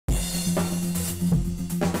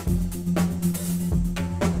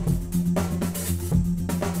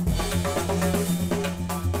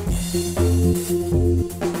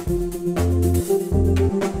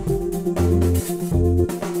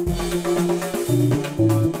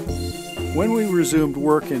When we resumed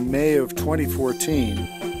work in May of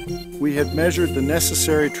 2014, we had measured the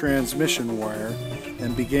necessary transmission wire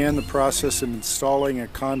and began the process of installing a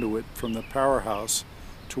conduit from the powerhouse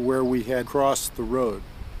to where we had crossed the road.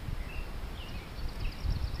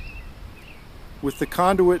 With the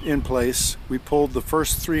conduit in place, we pulled the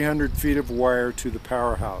first 300 feet of wire to the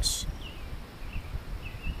powerhouse.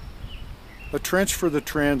 A trench for the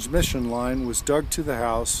transmission line was dug to the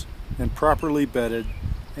house and properly bedded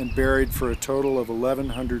and buried for a total of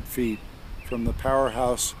 1,100 feet from the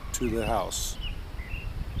powerhouse to the house.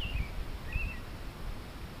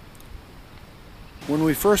 When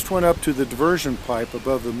we first went up to the diversion pipe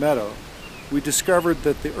above the meadow, we discovered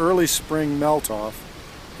that the early spring melt-off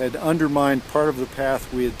had undermined part of the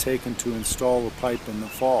path we had taken to install the pipe in the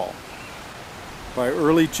fall. By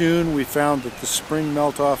early June, we found that the spring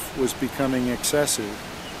melt-off was becoming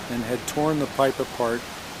excessive and had torn the pipe apart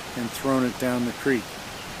and thrown it down the creek.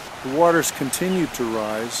 The waters continued to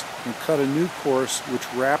rise and cut a new course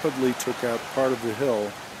which rapidly took out part of the hill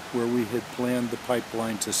where we had planned the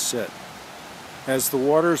pipeline to sit. As the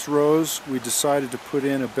waters rose, we decided to put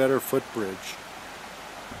in a better footbridge.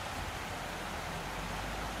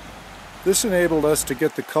 This enabled us to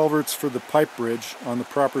get the culverts for the pipe bridge on the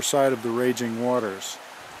proper side of the raging waters.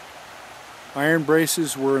 Iron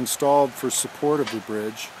braces were installed for support of the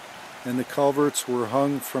bridge, and the culverts were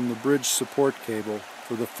hung from the bridge support cable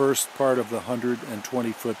for the first part of the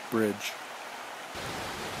 120-foot bridge.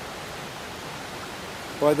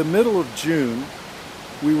 By the middle of June,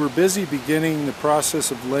 we were busy beginning the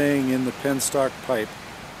process of laying in the penstock pipe,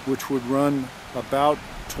 which would run about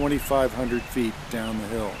 2,500 feet down the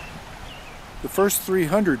hill. The first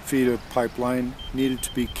 300 feet of pipeline needed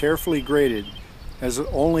to be carefully graded, as it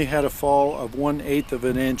only had a fall of 1/8 of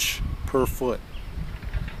an inch per foot.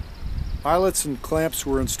 Eyelets and clamps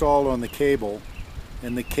were installed on the cable,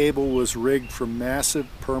 and the cable was rigged from massive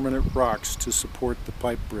permanent rocks to support the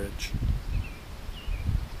pipe bridge.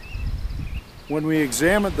 When we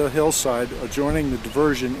examined the hillside adjoining the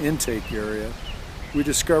diversion intake area, we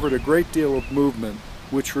discovered a great deal of movement,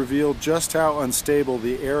 which revealed just how unstable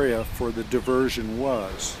the area for the diversion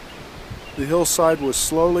was. The hillside was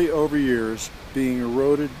slowly over years being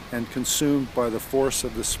eroded and consumed by the force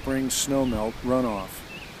of the spring snowmelt runoff.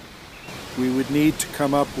 We would need to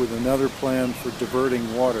come up with another plan for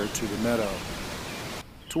diverting water to the meadow.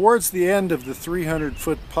 Towards the end of the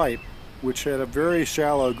 300-foot pipe, which had a very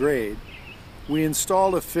shallow grade, we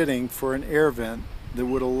installed a fitting for an air vent that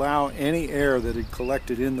would allow any air that had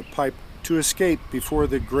collected in the pipe to escape before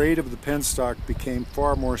the grade of the penstock became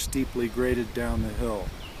far more steeply graded down the hill.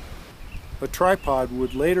 A tripod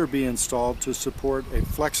would later be installed to support a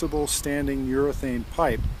flexible standing urethane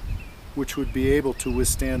pipe which would be able to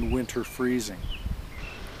withstand winter freezing.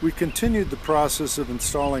 We continued the process of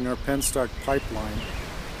installing our penstock pipeline,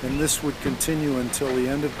 and this would continue until the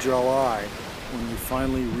end of July when we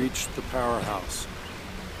finally reached the powerhouse.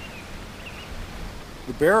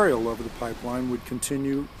 The burial of the pipeline would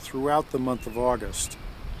continue throughout the month of August.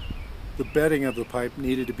 The bedding of the pipe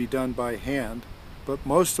needed to be done by hand, but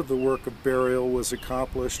most of the work of burial was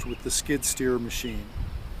accomplished with the skid steer machine.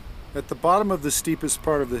 At the bottom of the steepest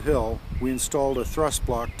part of the hill, we installed a thrust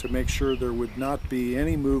block to make sure there would not be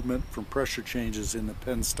any movement from pressure changes in the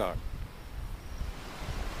penstock.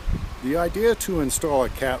 The idea to install a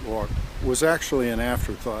catwalk was actually an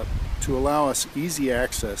afterthought to allow us easy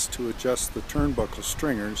access to adjust the turnbuckle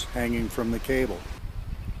stringers hanging from the cable.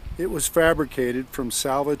 It was fabricated from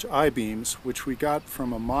salvage I-beams which we got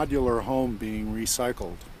from a modular home being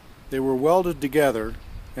recycled. They were welded together,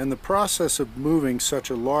 and the process of moving such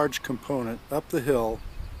a large component up the hill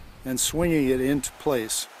and swinging it into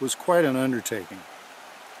place was quite an undertaking.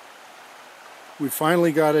 We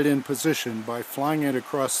finally got it in position by flying it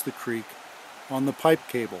across the creek on the pipe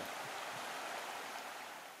cable.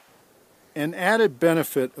 An added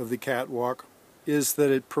benefit of the catwalk is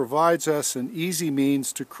that it provides us an easy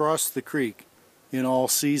means to cross the creek in all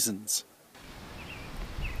seasons.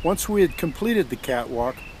 Once we had completed the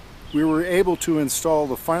catwalk, we were able to install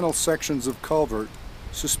the final sections of culvert,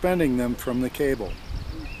 suspending them from the cable.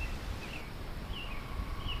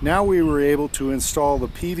 Now we were able to install the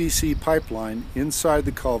PVC pipeline inside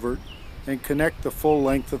the culvert and connect the full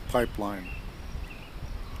length of pipeline.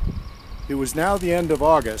 It was now the end of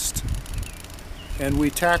August, and we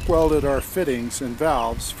tack welded our fittings and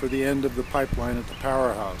valves for the end of the pipeline at the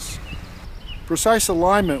powerhouse. Precise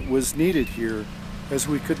alignment was needed here, as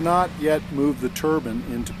we could not yet move the turbine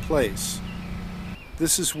into place.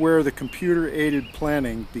 This is where the computer-aided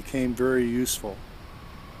planning became very useful.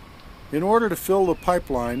 In order to fill the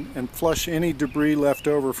pipeline and flush any debris left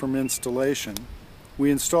over from installation, We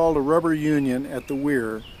installed a rubber union at the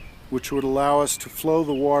weir, which would allow us to flow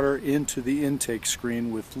the water into the intake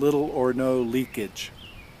screen with little or no leakage.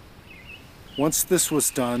 Once this was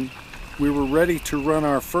done, we were ready to run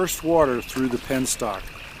our first water through the penstock.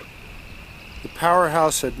 The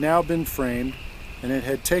powerhouse had now been framed, and it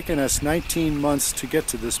had taken us 19 months to get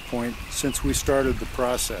to this point since we started the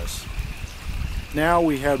process. Now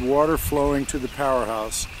we had water flowing to the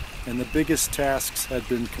powerhouse, and the biggest tasks had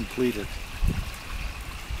been completed.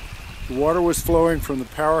 The water was flowing from the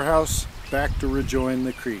powerhouse back to rejoin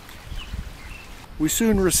the creek. We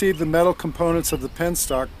soon received the metal components of the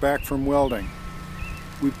penstock back from welding.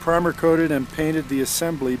 We primer coated and painted the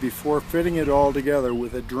assembly before fitting it all together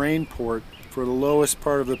with a drain port for the lowest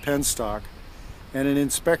part of the penstock and an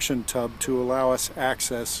inspection tub to allow us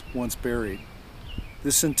access once buried.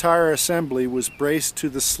 This entire assembly was braced to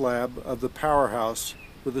the slab of the powerhouse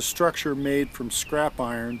with a structure made from scrap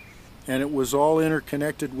iron, and it was all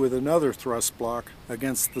interconnected with another thrust block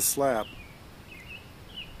against the slab.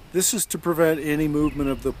 This is to prevent any movement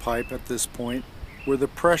of the pipe at this point, where the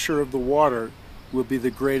pressure of the water will be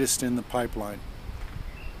the greatest in the pipeline.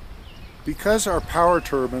 Because our power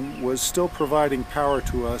turbine was still providing power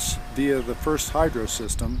to us via the MrHydro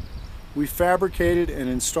system, we fabricated and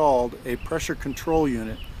installed a pressure control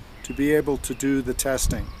unit to be able to do the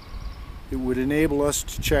testing. It would enable us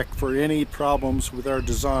to check for any problems with our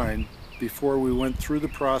design before we went through the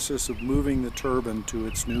process of moving the turbine to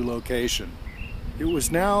its new location. It was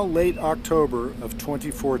now late October of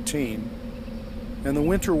 2014, and the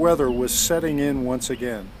winter weather was setting in once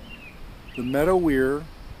again. The meadow weir,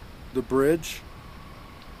 the bridge,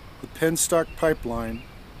 the penstock pipeline,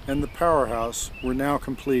 and the powerhouse were now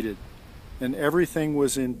completed, and everything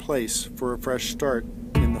was in place for a fresh start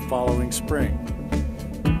in the following spring.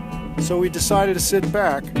 So we decided to sit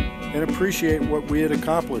back and appreciate what we had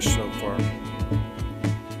accomplished so far.